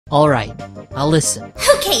Alright, I'll listen.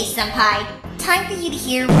 Okay, Senpai. Time for you to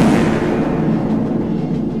hear...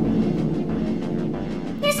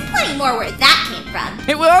 There's plenty more where that came from.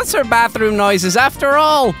 It was her bathroom noises after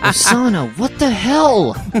all. OSANA, what the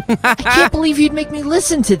hell? I can't believe you'd make me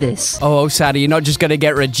listen to this. Oh, OSANA, you're not just gonna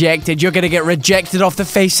get rejected, you're gonna get rejected off the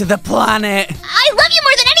face of the planet. I love you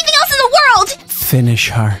more than anything else in the world! Finish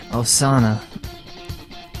her. OSANA,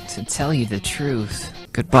 to tell you the truth,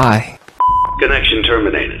 goodbye. Connection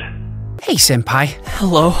terminated. Hey, Senpai.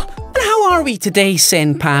 Hello. And how are we today,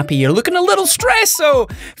 Senpapi? You're looking a little stressed, so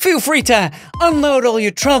feel free to unload all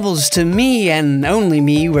your troubles to me and only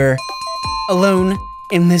me. We're alone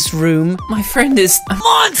in this room. My friend is a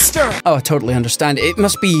monster! Oh, I totally understand. It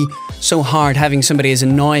must be so hard having somebody as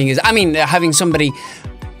annoying as... having somebody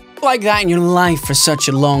like that in your life for such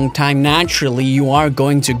a long time. Naturally, you are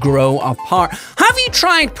going to grow apart. Have you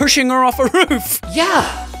tried pushing her off a roof?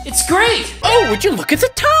 Yeah, it's great! Oh, would you look at the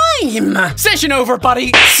time? Session over,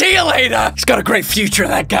 buddy. See you later. He's got a great future,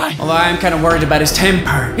 that guy. Although I am kind of worried about his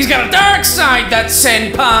temper. He's got a dark side, that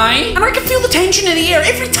Senpai. And I can feel the tension in the air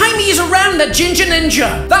every time he is around that Ginger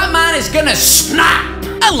Ninja. That man is gonna snap.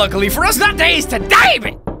 And luckily for us, that day is today,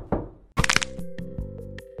 baby.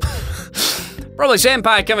 Probably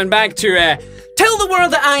Senpai coming back to tell the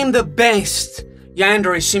world that I'm the best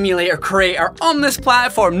Yandere Simulator creator on this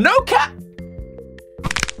platform. No cap.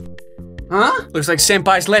 Huh? Looks like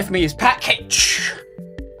Senpai's left me his package.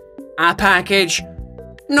 A package,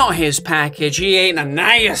 not his package. He ain't a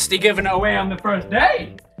nasty giving it away on the first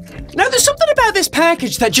day. Now there's something about this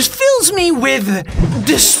package that just fills me with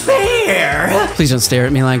despair. Please don't stare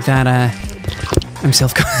at me like that. I'm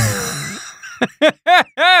self-conscious.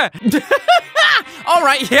 All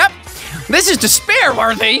right, yep. This is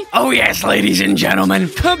despair-worthy. Oh yes, ladies and gentlemen.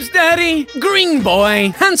 Cubs Daddy, Green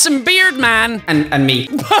Boy, Handsome Beard Man, and me.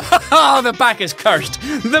 Oh, the back is cursed.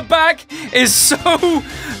 The back is so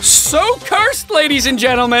cursed, ladies and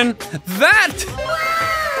gentlemen. That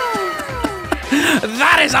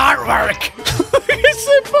is artwork. Look at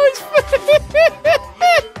Senpai's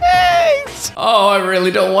face. Oh, I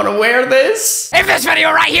really don't want to wear this. If this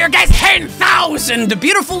video right here gets 10,000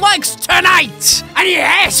 beautiful likes tonight, and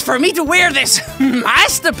yes, for me to wear this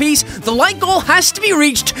masterpiece, the like goal has to be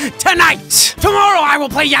reached tonight. Tomorrow I will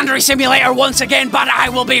play Yandere Simulator once again, but I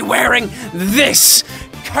will be wearing this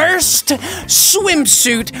cursed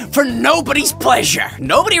swimsuit for nobody's pleasure.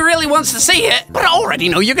 Nobody really wants to see it, but I already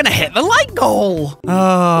know you're gonna hit the like goal.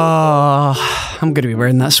 Oh, I'm gonna be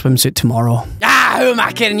wearing that swimsuit tomorrow. Ah, who am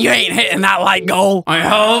I kidding? You ain't hitting that like goal, I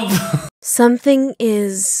hope. Something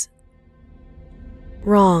is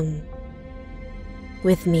wrong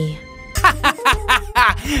with me.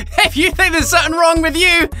 If you think there's something wrong with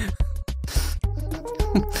you,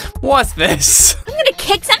 what's this? I'm gonna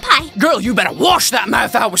kick Senpai. Girl, you better wash that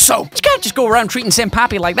mouth out with soap. You can't just go around treating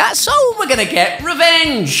Senpai like that, so we're gonna get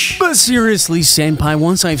revenge. But seriously, Senpai,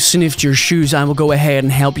 once I've sniffed your shoes, I will go ahead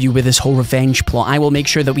and help you with this whole revenge plot. I will make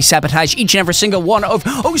sure that we sabotage each and every single one of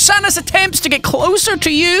OSANA's attempts to get closer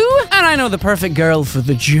to you. And I know the perfect girl for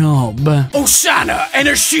the job. OSANA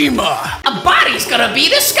Enoshima! A body's gonna be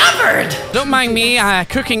discovered! Don't mind me,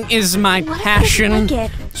 cooking is my passion.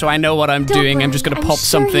 So I know what I'm doing. I'm just gonna pop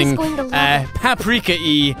something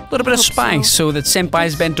paprika-y, a little bit of spice so that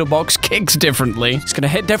Senpai's bento box kicks differently. It's gonna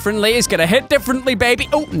hit differently, it's gonna hit differently, baby.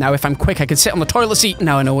 Oh, now if I'm quick, I can sit on the toilet seat.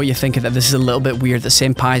 Now I know what you're thinking, that this is a little bit weird that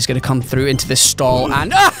Senpai's gonna come through into this stall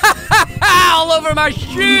and all over my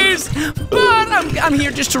shoes. But I'm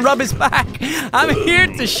here just to rub his back. I'm here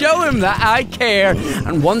to show him that I care.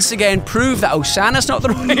 And once again, prove that OSANA's not the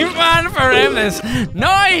right man for him. This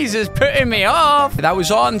noise is putting me off. That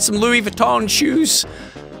was on some Louis Vuitton shoes.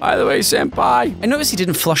 By the way, Senpai. I noticed he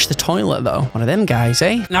didn't flush the toilet, though. One of them guys,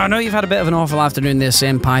 eh? Now, I know you've had a bit of an awful afternoon there,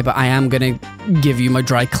 Senpai, but I am gonna give you my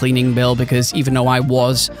dry cleaning bill because even though I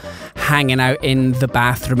was hanging out in the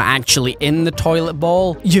bathroom, actually in the toilet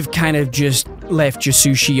bowl, you've kind of just left your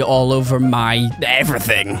sushi all over my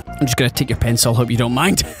everything. I'm just gonna take your pencil, hope you don't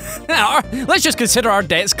mind. Let's just consider our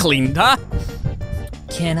debts cleaned, huh?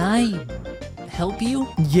 Can I help you?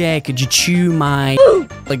 Yeah, could you chew my...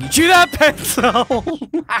 like, chew that pencil?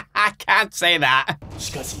 I can't say that.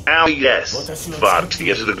 Oh yes, but he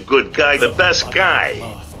is the good guy, the best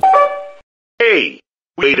guy. Hey,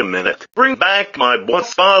 wait a minute. Bring back my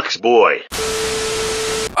Fox boy.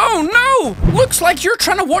 Oh no! Looks like you're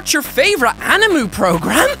trying to watch your favorite anime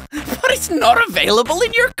program. But but it's not available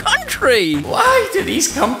in your country. Why do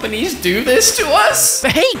these companies do this to us?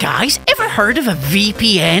 But hey guys, ever heard of a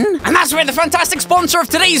VPN? And that's where the fantastic sponsor of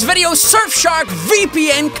today's video, Surfshark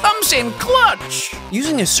VPN, comes in clutch.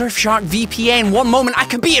 Using a Surfshark VPN, one moment I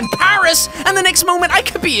could be in Paris, and the next moment I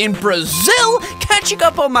could be in Brazil, catching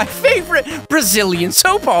up on my favorite Brazilian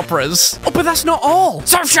soap operas. Oh, but that's not all.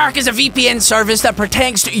 Surfshark is a VPN service that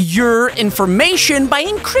protects your information by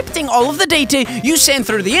encrypting all of the data you send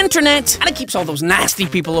through the internet, and it keeps all those nasty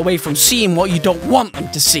people away from seeing what you don't want them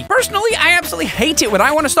to see. Personally, I absolutely hate it when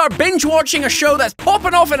I want to start binge watching a show that's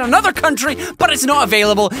popping off in another country, but it's not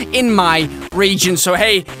available in my region. So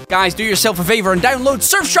hey, guys, do yourself a favor and download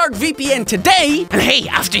Surfshark VPN today. And hey,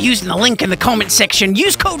 after using the link in the comment section,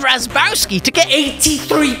 use code Razzbowski to get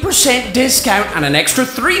 83% discount and an extra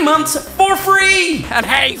 3 months for free. And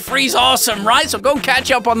hey, free's awesome, right? So go catch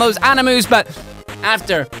up on those animus, but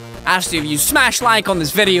after you smash like on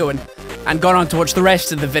this video and gone on to watch the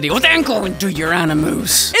rest of the video, then go and do your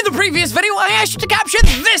animus. In the previous video, I asked you to capture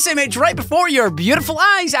this image right before your beautiful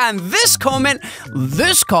eyes, and this comment,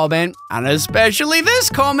 and especially this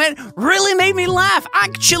comment, really made me laugh.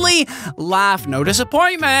 Actually, laugh, no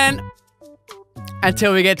disappointment.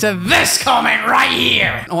 Until we get to this comment right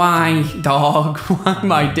here. Why, dog? Why,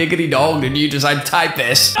 my diggity dog, did you decide to type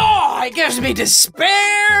this? Oh, it gives me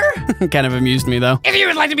despair. Kind of amused me, though. If you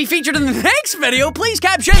would like to be featured in the next video, please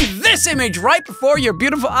caption this image right before your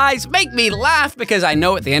beautiful eyes. Make me laugh, because I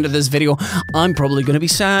know at the end of this video, I'm probably gonna be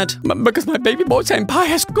sad. Because my baby boy Senpai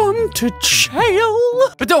has gone to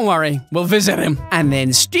jail. But don't worry, we'll visit him and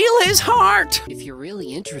then steal his heart. If you're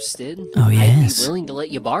really interested, Oh, yes. I'd be willing to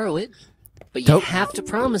let you borrow it. But you have to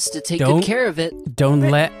promise to take good care of it. Don't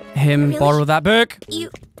let him borrow that book.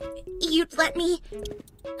 You'd let me...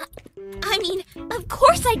 I mean, of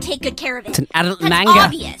course I'd take good care of it. It's an adult That's manga.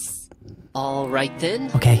 obvious. All right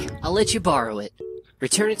then. Okay. I'll let you borrow it.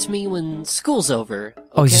 Return it to me when school's over. Okay?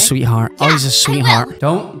 Oh, he's a sweetheart. Yeah, oh, he's a sweetheart. I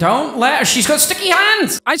Don't let her. She's got sticky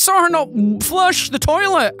hands. I saw her not flush the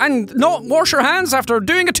toilet and not wash her hands after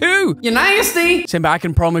doing it too. You nasty. Senpai, I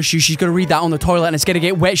can promise you she's gonna read that on the toilet and it's gonna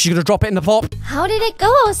get wet. She's gonna drop it in the pop. How did it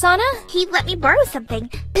go, OSANA? He let me borrow something.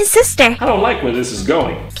 His sister. I don't like where this is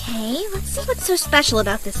going. Okay, let's see what's so special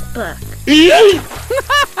about this book.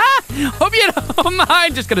 Hope you don't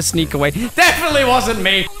mind. Just gonna sneak away. Definitely wasn't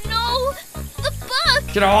me. No, the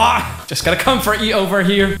book! You know what? Just gotta comfort you over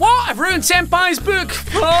here. What? I've ruined Senpai's book.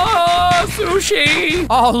 Oh, sushi.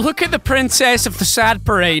 Oh, look at the princess of the sad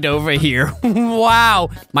parade over here. Wow.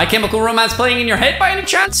 My Chemical Romance playing in your head by any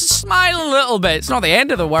chance? Smile a little bit. It's not the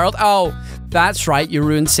end of the world. Oh, that's right. You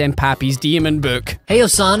ruined Senpapi's demon book. Hey,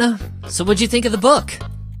 OSANA. So what'd you think of the book?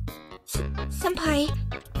 Senpai,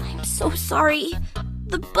 I'm so sorry.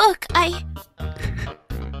 The book,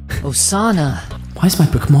 OSANA. Why is my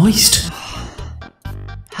book moist?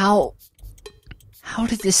 How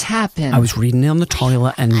did this happen? I was reading it on the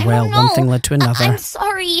toilet and, well, one thing led to another. I'm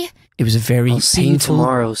sorry. It was a very I'll see you painful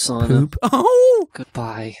tomorrow, OSANA. poop. Oh!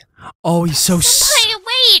 Goodbye. Oh, he's so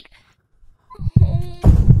Wait!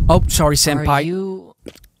 Oh, sorry, Are Senpai. you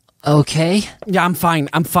okay? Yeah, I'm fine.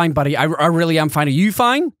 I'm fine, buddy. I really am fine. Are you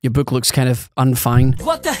fine? Your book looks kind of unfine.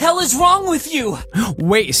 What the hell is wrong with you?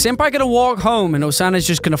 Wait, is Senpai gonna walk home and OSANA's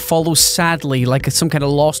just gonna follow sadly like some kind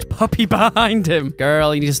of lost puppy behind him?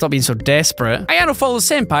 Girl, you need to stop being so desperate. Ayano follows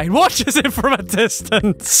Senpai and watches him from a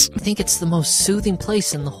distance. I think it's the most soothing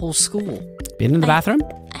place in the whole school. Being in the bathroom?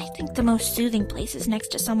 I think the most soothing place is next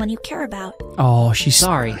to someone you care about. Oh, she's...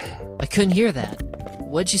 Sorry, I couldn't hear that.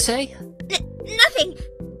 What'd you say? Nothing!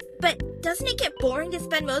 But doesn't it get boring to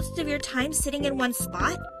spend most of your time sitting in one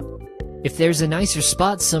spot? If there's a nicer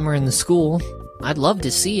spot somewhere in the school, I'd love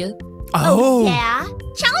to see it. Oh! Yeah?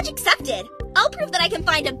 Challenge accepted! I'll prove that I can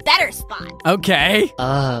find a better spot. Okay.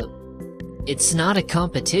 It's not a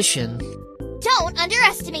competition. Don't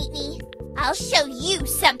underestimate me. I'll show you,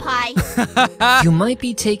 Senpai. You might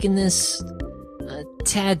be taking this a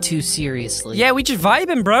tad too seriously. Yeah, we just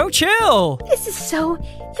vibing, bro. Chill. This is so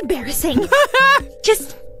embarrassing.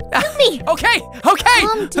 Just help me. Okay.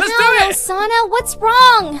 Calm Let's do down, it. OSANA. What's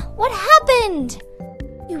wrong? What happened?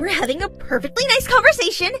 We were having a perfectly nice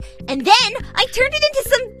conversation, and then I turned it into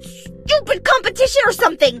some stupid competition or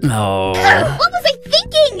something. No. What was I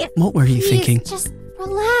thinking? What were you Please, thinking? just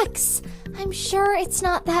relax. I'm sure it's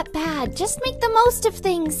not that bad. Just make the most of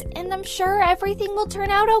things, and I'm sure everything will turn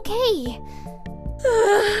out okay.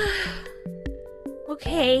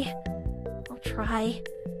 Okay, I'll try.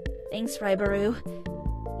 Thanks, Raibaru.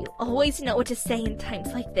 You always know what to say in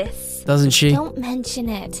times like this. Doesn't she? Don't mention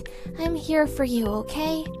it. I'm here for you,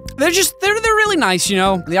 okay? they're really nice, you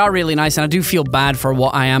know? They are really nice, and I do feel bad for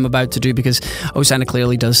what I am about to do because OSANA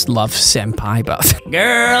clearly does love Senpai, but...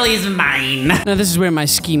 Girl is mine! Now, this is where my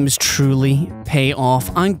schemes truly pay off.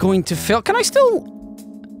 I'm going to fill... Can I still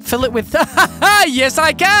fill it with... Yes,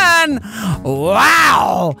 I can!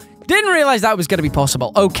 Wow! Didn't realize that was going to be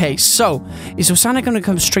possible. Okay, so is OSANA going to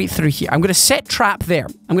come straight through here? I'm going to set trap there.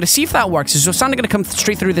 I'm going to see if that works. Is OSANA going to come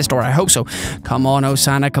straight through this door? I hope so. Come on,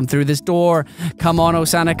 OSANA, come through this door. Come on,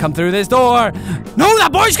 OSANA, come through this door. No,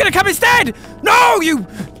 that boy's going to come instead. No, you...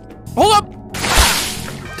 Hold up.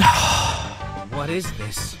 What is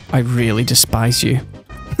this? I really despise you.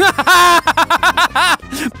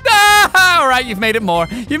 Alright, you've made it more.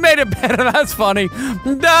 You've made it better. That's funny.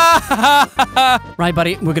 Right,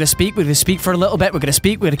 buddy, we're gonna speak. We're gonna speak for a little bit. We're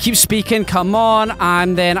gonna keep speaking. Come on.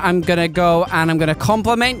 And then I'm gonna go and I'm gonna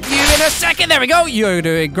compliment you in a second. There we go. You're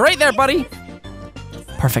doing great there, buddy.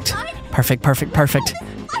 Perfect. Perfect, perfect, perfect.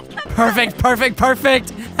 Perfect, perfect,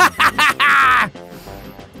 perfect.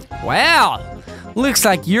 Well, looks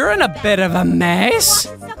like you're in a bit of a mess.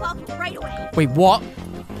 Wait, what?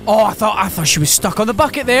 Oh, I thought she was stuck on the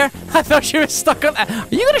bucket there. I thought she was stuck on... Are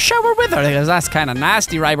you gonna shower with her? Because that's kind of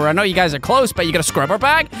nasty, Ryber. I know you guys are close, but you gonna scrub her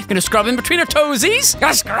back? You gonna scrub in between her toesies?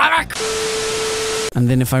 Gotta scrub her. And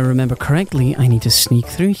then if I remember correctly, I need to sneak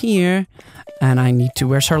through here. And I need to...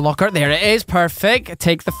 Where's her locker? There it is. Perfect.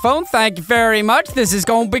 Take the phone. Thank you very much. This is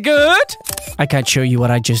gonna be good. I can't show you what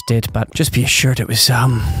I just did, but just be assured it was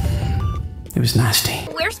nasty.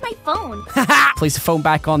 Where's my phone? Place the phone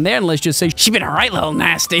back on there and let's just say she's been a right little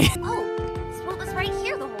nasty. Oh, so it was right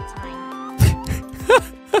here the whole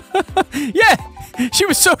time. Yeah, she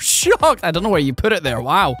was so shocked. I don't know where you put it there.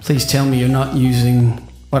 Wow. Please tell me you're not using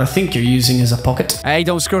what I think you're using as a pocket. Hey,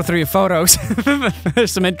 don't scroll through your photos.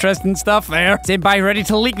 There's some interesting stuff there. Senpai ready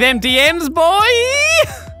to leak them DMs, boy?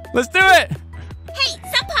 Let's do it. Hey,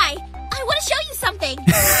 Senpai, I want to show you something.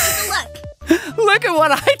 Take a look. Look at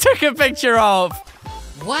what I took a picture of.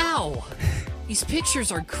 Wow, these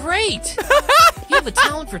pictures are great. You have a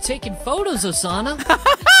talent for taking photos, OSANA.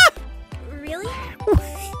 Really?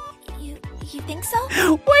 You think so?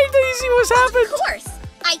 Wait till you see what's happened. Of course.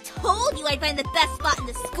 I told you I'd find the best spot in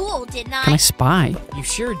the school, didn't I? Can I spy? You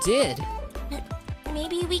sure did.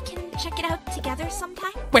 Maybe we can check it out together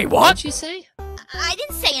sometime? Wait, what? What'd you say? I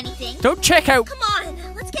didn't say anything. Don't check out. Come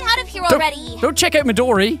on, let's get out of here already. Don't check out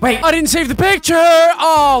Midori. Wait, I didn't save the picture.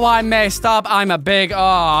 Oh, I messed up. I'm a big...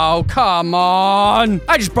 Oh, come on.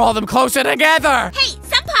 I just brought them closer together. Hey,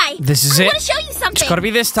 Senpai. This is I it. want to show you something. It's got to be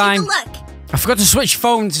this time. Take a look. I forgot to switch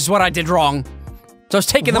phones is what I did wrong. So I was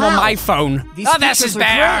taking them on my phone. These Oh, this pictures is are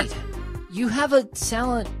bad. great. You have a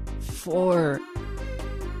talent for...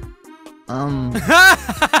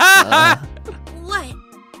 What?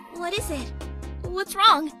 What is it? What's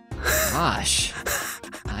wrong? Gosh,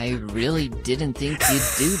 I really didn't think you'd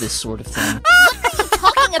do this sort of thing. What are you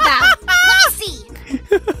talking about? Let me see.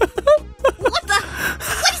 What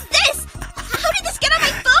is this? How did this get on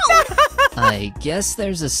my phone? I guess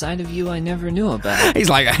there's a side of you I never knew about. He's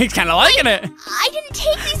kind of liking it. I didn't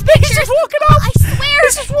take these pictures. He's just walking off. I swear.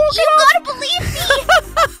 He's just walking you off. gotta believe me.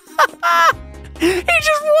 He's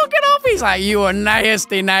just walking off. He's like, you are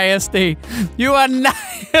nasty, nasty. You are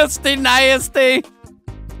nasty, nasty.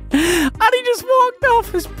 And he just walked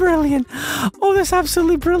off. It's brilliant. Oh, that's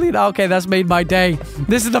absolutely brilliant. Okay, that's made my day.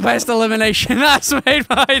 This is the best elimination. That's made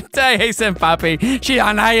my day. Hey, Senpai. She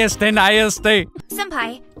are nasty, nasty.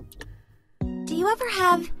 Senpai, do you ever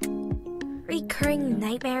have recurring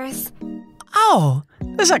nightmares? Oh,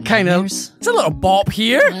 there's that kind of... Nightmares? It's a little bop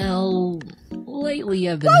here. Well, lately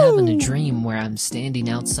I've been having a dream where I'm standing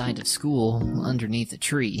outside of school underneath a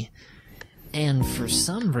tree. And for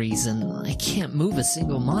some reason, I can't move a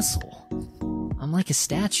single muscle. I'm like a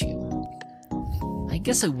statue. I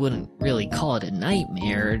guess I wouldn't really call it a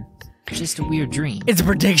nightmare, just a weird dream. It's a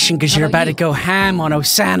prediction because you're about to go ham on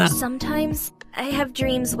OSANA. Sometimes I have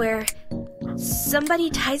dreams where somebody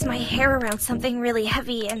ties my hair around something really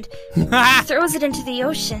heavy and throws it into the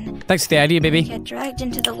ocean. Thanks for the idea, baby. Get dragged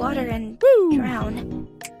into the water and drown.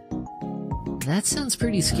 That sounds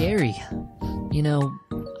pretty scary. You know,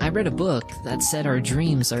 I read a book that said our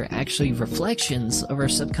dreams are actually reflections of our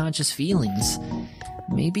subconscious feelings.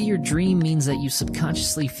 Maybe your dream means that you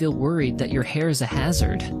subconsciously feel worried that your hair is a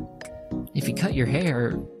hazard. If you cut your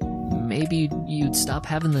hair, maybe you'd stop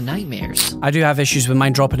having the nightmares. I do have issues with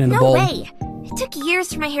mine dropping in the No bowl. way! It took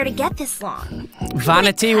years for my hair to get this long.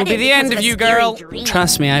 Vanity will be the end of you, girl.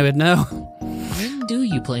 Trust me, I would know. When do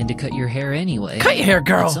you plan to cut your hair anyway? Cut your hair,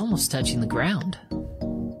 girl. It's almost touching the ground.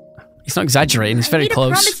 He's not exaggerating, he's very I made a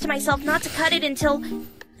close. promise to myself not to cut it until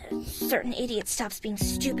certain idiot stops being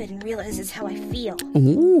stupid and realizes how I feel.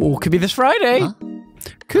 Ooh, could be this Friday. Huh?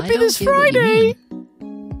 Could I be don't this get what you Friday.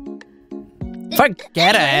 mean.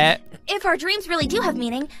 Forget it. If our dreams really do have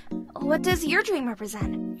meaning, what does your dream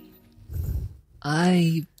represent?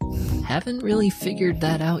 I haven't really figured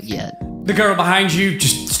that out yet. The girl behind you,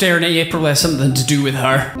 just staring at you, probably has something to do with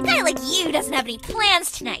her. A guy like you doesn't have any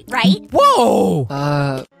plans tonight, right? Whoa!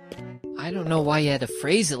 I don't know why you had to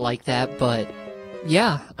phrase it like that, but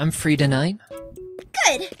yeah, I'm free tonight.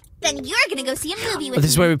 Good. Then you're gonna go see a movie with Well,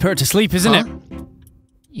 this is where we put her to sleep, isn't Huh? it?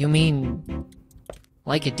 You mean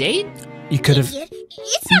like a date? You could have. Idiot.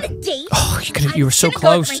 It's not a date. Oh, you were so I was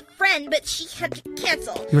gonna go close. with my friend, but she had to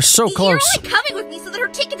cancel. You were so close. You're only coming with me so that her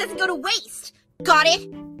ticket doesn't go to waste. Got it?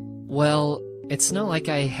 Well, it's not like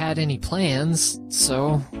I had any plans,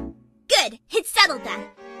 so... Good. It's settled then.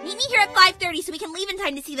 Meet me here at 5:30 so we can leave in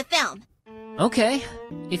time to see the film. Okay,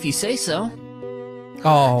 if you say so.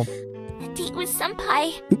 Oh, A date with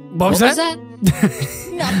Senpai. what was that?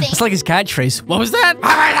 Nothing. It's like his catchphrase. What was that?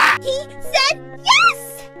 He said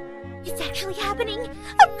yes! It's actually happening.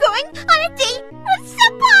 I'm going on a date with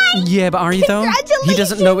Senpai! Yeah, but are you though? He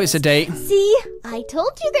doesn't know it's a date. See? I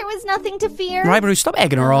told you there was nothing to fear. Rybaru, stop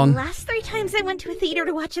egging her on. The last 3 times I went to a theater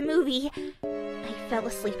to watch a movie, I fell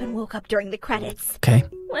asleep and woke up during the credits. Okay.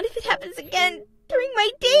 What if it happens again during my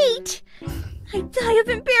date? I die of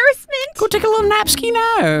embarrassment. Go take a little napski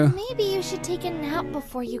now. Maybe you should take a nap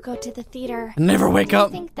before you go to the theater. Never wake Do you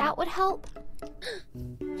up. think that would help?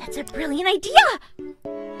 That's a brilliant idea.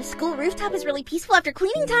 The school rooftop is really peaceful after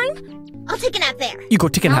cleaning time. I'll take a nap there. You go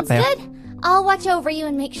take a nap Sounds there. good. I'll watch over you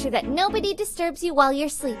and make sure that nobody disturbs you while you're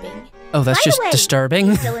sleeping. Oh, that's By the just way,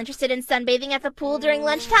 disturbing. Still interested in sunbathing at the pool during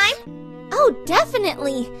lunchtime? Oh,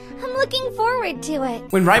 definitely. I'm looking forward to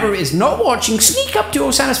it. When Rybaru is not watching, sneak up to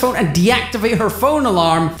OSANA's phone and deactivate her phone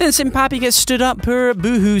alarm. Then Senpapi gets stood up. Poor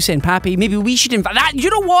boohoo Senpapi. Maybe we should invite that. You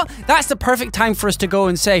know what? That's the perfect time for us to go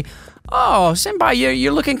and say, "Oh, Senpai,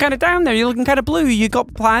 you're looking kind of down there. You're looking kind of blue. You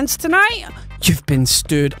got plans tonight? You've been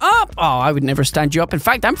stood up. Oh, I would never stand you up. In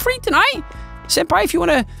fact, I'm free tonight. Senpai, if you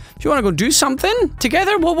wanna go do something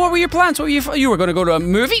together, what were your plans? What were you were gonna go to a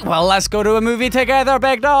movie? Well, let's go to a movie together,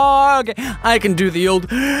 big dog. I can do the old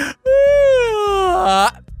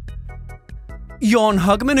yawn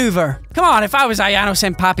hug maneuver. Come on, if I was Ayano,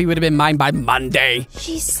 Senpapi would have been mine by Monday.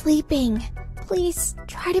 She's sleeping. Please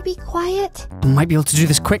try to be quiet. I might be able to do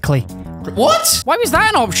this quickly. What? Why was that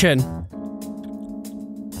an option?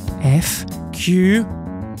 F Q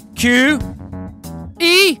Q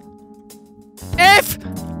E F.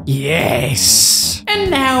 Yes. And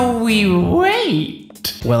now we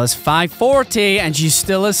wait. Well, it's 5:40 and she's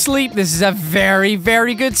still asleep. This is a very,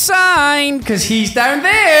 very good sign because he's down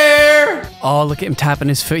there. Oh, look at him tapping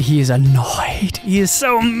his foot. He is annoyed. He is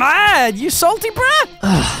so mad. You salty,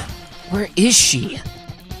 bruh? Where is she?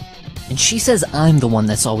 And she says I'm the one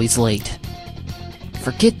that's always late.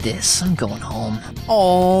 Forget this, I'm going home.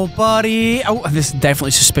 Oh, buddy. Oh, this is definitely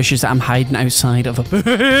suspicious that I'm hiding outside of a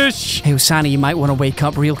bush. Hey, OSANA, you might want to wake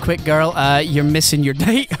up real quick, girl. You're missing your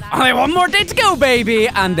date. Only one more date to go, baby.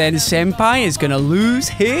 And then Senpai is going to lose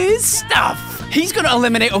his stuff. He's going to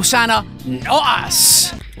eliminate OSANA, not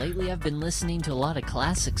us. Lately I've been listening to a lot of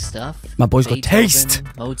classic stuff. My boy's got Beethoven, taste.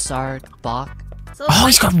 Mozart, Bach. So Oh,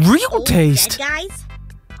 he's got real old taste. Dead guys?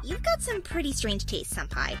 You've got some pretty strange taste,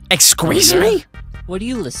 Senpai. Excuse me? What do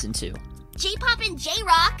you listen to? J-pop and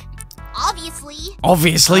J-rock. Obviously.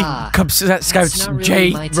 Obviously. Cub That's Scouts not really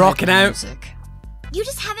J my type rocking of out. music. You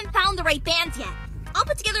just haven't found the right bands yet. I'll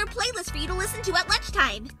put together a playlist for you to listen to at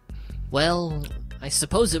lunchtime. Well, I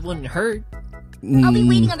suppose it wouldn't hurt. I'll be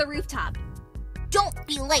waiting on the rooftop. Don't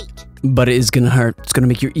be late. But it is gonna hurt. It's gonna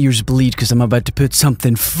make your ears bleed because I'm about to put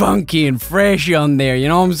something funky and fresh on there, you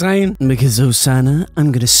know what I'm saying? Because OSANA,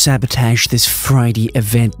 I'm gonna sabotage this Friday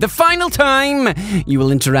event. The final time you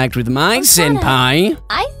will interact with my OSANA. senpai.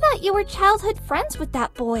 I thought you were childhood friends with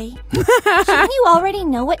that boy. Shouldn't you already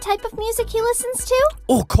know what type of music he listens to?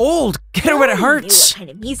 Oh, cold. Get her where it I knew hurts. what kind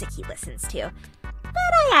of music he listens to. But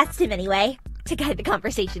I asked him anyway, to guide the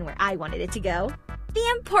conversation where I wanted it to go. The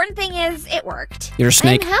important thing is, it worked. You're a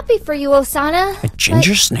snake. I'm happy for you, OSANA. A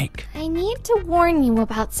ginger but snake. I need to warn you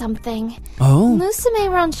about something. Oh. Musume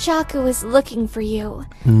Ronshaku is looking for you.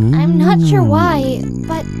 I'm not sure why,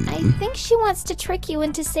 but I think she wants to trick you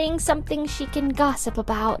into saying something she can gossip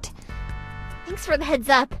about. Thanks for the heads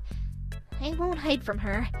up. I won't hide from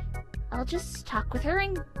her. I'll just talk with her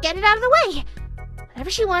and get it out of the way. Whatever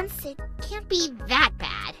she wants, it can't be that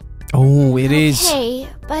bad. Oh, it is. Okay,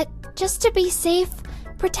 but just to be safe,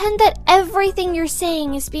 pretend that everything you're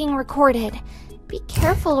saying is being recorded. Be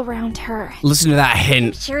careful around her. Listen to that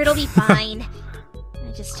hint. Sure, it'll be fine.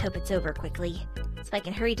 I just hope it's over quickly, so I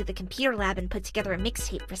can hurry to the computer lab and put together a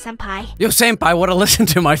mixtape for Senpai. Yo, Senpai, wanna listen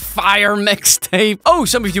to my fire mixtape? Oh,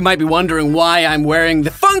 some of you might be wondering why I'm wearing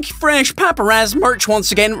the Funky Fresh Paparazzi merch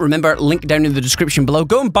once again. Remember, link down in the description below.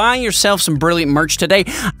 Go and buy yourself some brilliant merch today.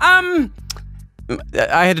 I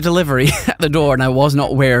had a delivery at the door and I was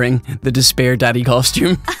not wearing the Despair Daddy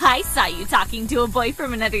costume. I saw you talking to a boy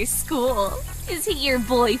from another school. Is he your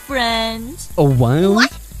boyfriend? Oh, wow.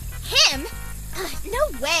 What? Him?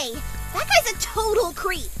 No way. That guy's a total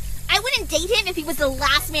creep. I wouldn't date him if he was the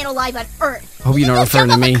last man alive on Earth. Hope you're not referring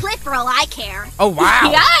to me. Jump off a cliff for all I care. Oh,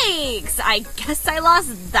 wow. Yikes! I guess I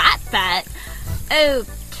lost that bet.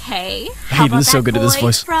 Okay. How about Hayden's so that good at this boy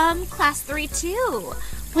voice. from class 3-2?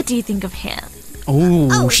 What do you think of him?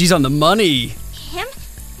 Oh, she's on the money. Him?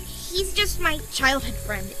 He's just my childhood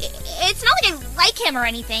friend. It's not like I like him or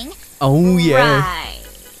anything. Oh, yeah.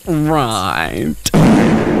 Right. Right.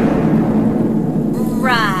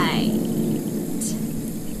 Right.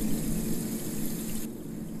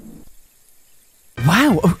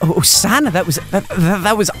 Wow, OSANA,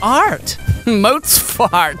 that was art. Moat's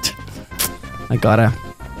fart. I gotta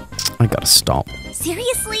stop.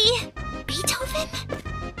 Seriously? Beethoven?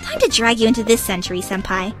 Time to drag you into this century,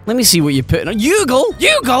 Senpai. Let me see what you put in.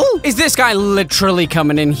 Yugle? Is this guy literally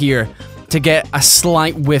coming in here to get a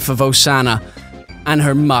slight whiff of OSANA and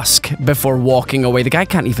her musk before walking away? The guy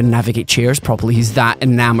can't even navigate chairs properly. He's that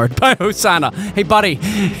enamored by OSANA. Hey, buddy,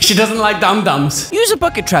 she doesn't like dum-dums. Use a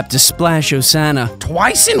bucket trap to splash OSANA.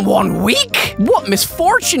 Twice in 1 week? What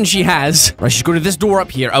misfortune she has. Right, she's going to this door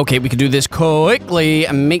up here. Okay, we can do this quickly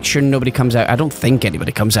and make sure nobody comes out. I don't think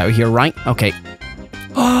anybody comes out here, right? Okay.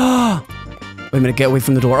 Oh, wait a minute, get away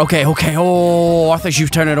from the door. Okay. Oh, I thought she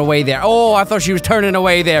was turning away there.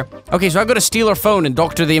 Okay, so I've got to steal her phone and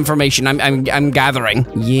doctor the information I'm gathering.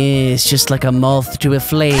 Yes, just like a moth to a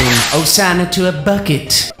flame. OSANA to a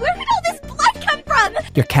bucket. Where did all this blood come from?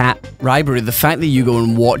 Your cat. Rybury, the fact that you go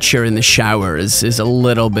and watch her in the shower is a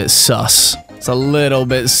little bit sus. It's a little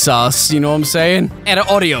bit sus, you know what I'm saying? Edit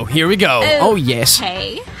audio, here we go. Oh, yes.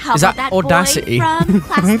 Hey, how Is about that that Audacity? boy from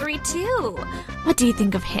class 3-2? What do you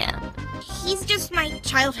think of him? He's just my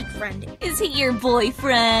childhood friend. Is he your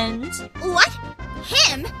boyfriend? What?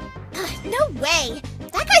 Him? No way.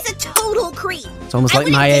 That guy's a total creep. It's almost like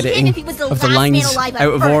my editing of the lines out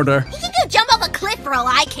of order. He can go jump off a cliff for all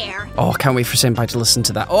I care. Oh, I can't wait for Senpai to listen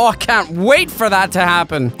to that. Oh, I can't wait for that to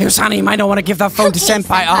happen. Hey, OSANA, you might not want to give that phone to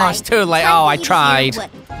Senpai. Oh, it's too late. Oh, I tried.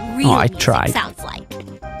 Real I music tried. sounds like.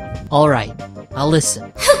 Alright, I'll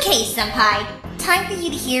listen. Okay, Senpai. Time for you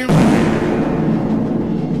to hear.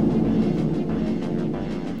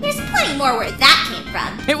 There's plenty more where that came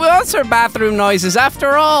from. It was her bathroom noises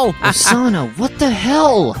after all. OSANA, what the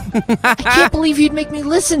hell? I can't believe you'd make me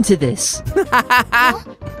listen to this. Wait,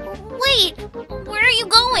 where are you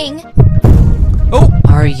going? Oh,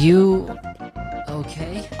 Are you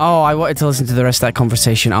okay? oh, I wanted to listen to the rest of that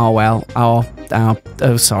conversation. Oh, well. Oh,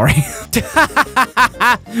 sorry.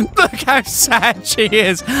 Look how sad she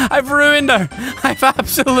is. I've ruined her. I've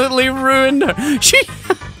absolutely ruined her.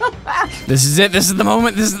 This is it. This is the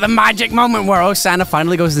moment. This is the magic moment where OSANA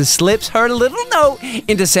finally goes and slips her little note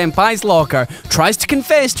into Senpai's locker, tries to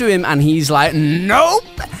confess to him, and he's like, nope,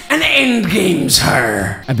 and endgames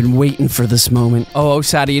her. I've been waiting for this moment. Oh,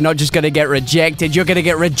 OSANA, you're not just gonna get rejected, you're gonna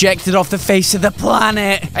get rejected off the face of the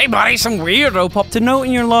planet. Hey, buddy, some weirdo popped a note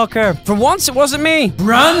in your locker. For once, it wasn't me.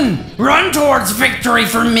 Run! Run towards victory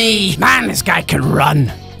for me! Man, this guy can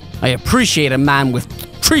run. I appreciate a man with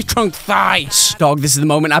tree trunk thighs. Dog, this is the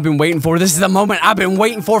moment I've been waiting for. This is the moment I've been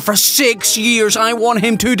waiting for 6 years. I want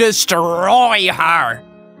him to destroy her.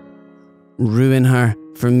 Ruin her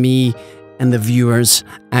for me and the viewers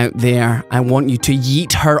out there. I want you to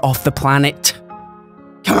yeet her off the planet.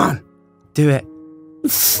 Come on, do it.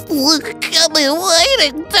 Look at me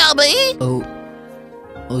waiting, dummy. Oh,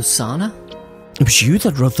 OSANA? It was you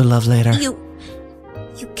that wrote the love letter. You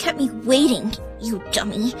kept me waiting, you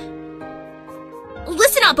dummy.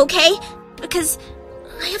 Listen up, okay? Because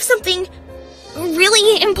I have something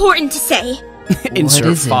really important to say. Insert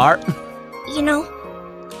What is it? fart. You know,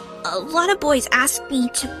 a lot of boys ask me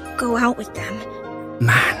to go out with them,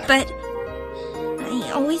 Man. but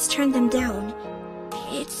I always turn them down.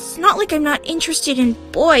 It's not like I'm not interested in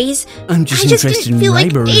boys. I'm just I just interested didn't in feel like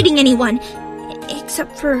library. dating anyone,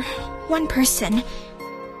 except for one person.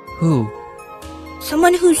 Who?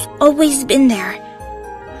 Someone who's always been there,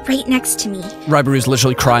 right next to me. Rybury is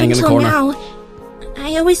literally crying in the Until corner. now,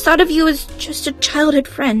 I always thought of you as just a childhood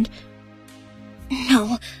friend.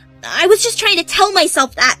 No, I was just trying to tell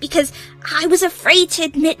myself that because I was afraid to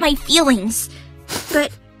admit my feelings.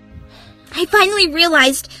 But I finally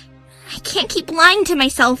realized I can't keep lying to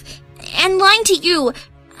myself and lying to you.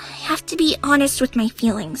 I have to be honest with my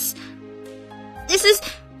feelings. This is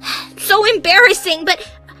so embarrassing, but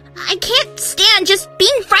I can't stand just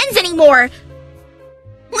being friends anymore.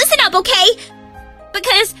 Listen up, okay?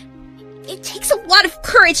 Because it takes a lot of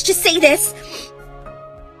courage to say this.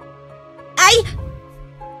 I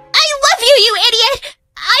love you, you idiot!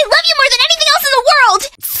 I love you more than anything else in the world!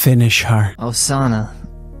 Finish her. OSANA,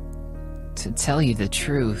 to tell you the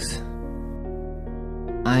truth,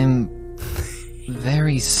 I'm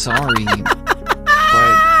very sorry, but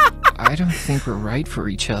I don't think we're right for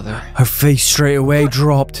each other. Her face straight away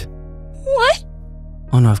dropped. What?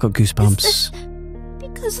 Oh no, I've got goosebumps. Is this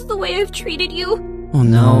because of the way I've treated you? Oh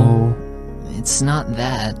no. It's not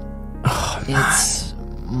that. Oh, it's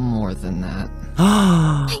more than that.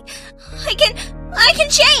 I can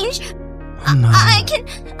change! Oh no. I can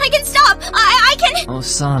stop! I can...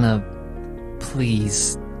 OSANA,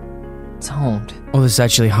 please, don't. Oh, this is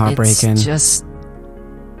actually heartbreaking. It's just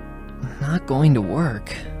not going to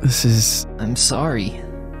work. This is... I'm sorry.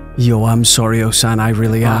 Yo, I'm sorry, OSANA, I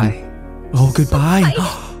really am. Oh, goodbye.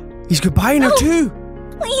 He's goodbying her too.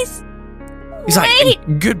 Please. He's wait.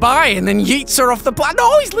 like, goodbye, and then yeets her off the planet.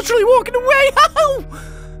 No, he's literally walking away.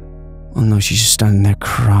 Oh no, she's just standing there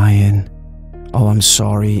crying. Oh, I'm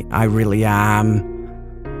sorry. I really am.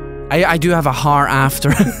 I do have a heart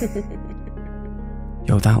after.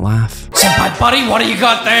 Yo, that laugh. Senpai, buddy, what do you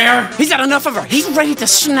got there? He's had enough of her. He's ready to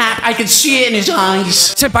snap. I can see it in his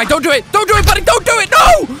eyes. Senpai, don't do it. Don't do it, buddy. Don't do it.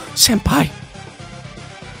 No! Senpai.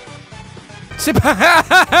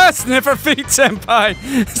 Senpai. Sniff her feet, Senpai.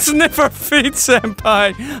 Sniff her feet,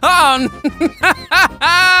 Senpai. Oh,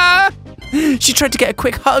 no. She tried to get a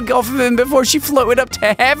quick hug off of him before she floated up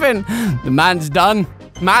to heaven. The man's done.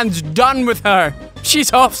 Man's done with her.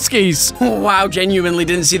 She's off skis. Oh, wow, genuinely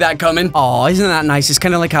didn't see that coming. Oh, isn't that nice? It's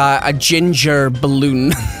kind of like a ginger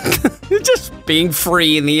balloon. Just being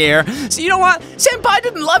free in the air. So you know what? Senpai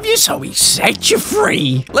didn't love you, so he set you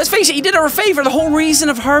free. Let's face it, he did her a favor. The whole reason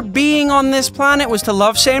of her being on this planet was to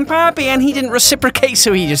love Senpai, and he didn't reciprocate,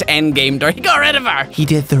 so he just endgamed her. He got rid of her. He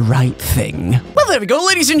did the right thing. Well, there we go,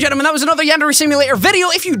 ladies and gentlemen. That was another Yandere Simulator video.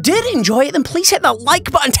 If you did enjoy it, then please hit that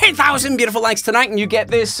like button. 10,000 beautiful likes tonight, and you get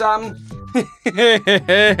this,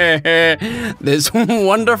 this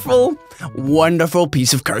wonderful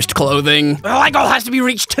piece of cursed clothing. The like goal has to be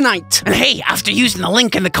reached tonight. And hey, after using the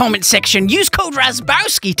link in the comment section, use code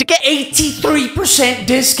Razzbowski to get 83%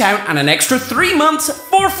 discount and an extra 3 months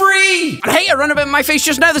for free. And hey, I ran a bit in my face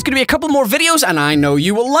just now. There's going to be a couple more videos, and I know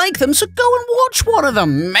you will like them, so go and watch one of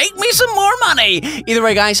them. Make me some more money. Either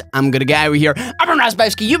way, guys, I'm going to get out of here. I've been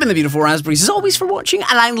Razzbowski. You've been the beautiful Raspberries, as always, for watching,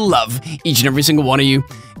 and I love each and every single one of you.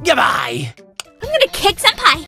 Goodbye. I'm gonna kick Senpai.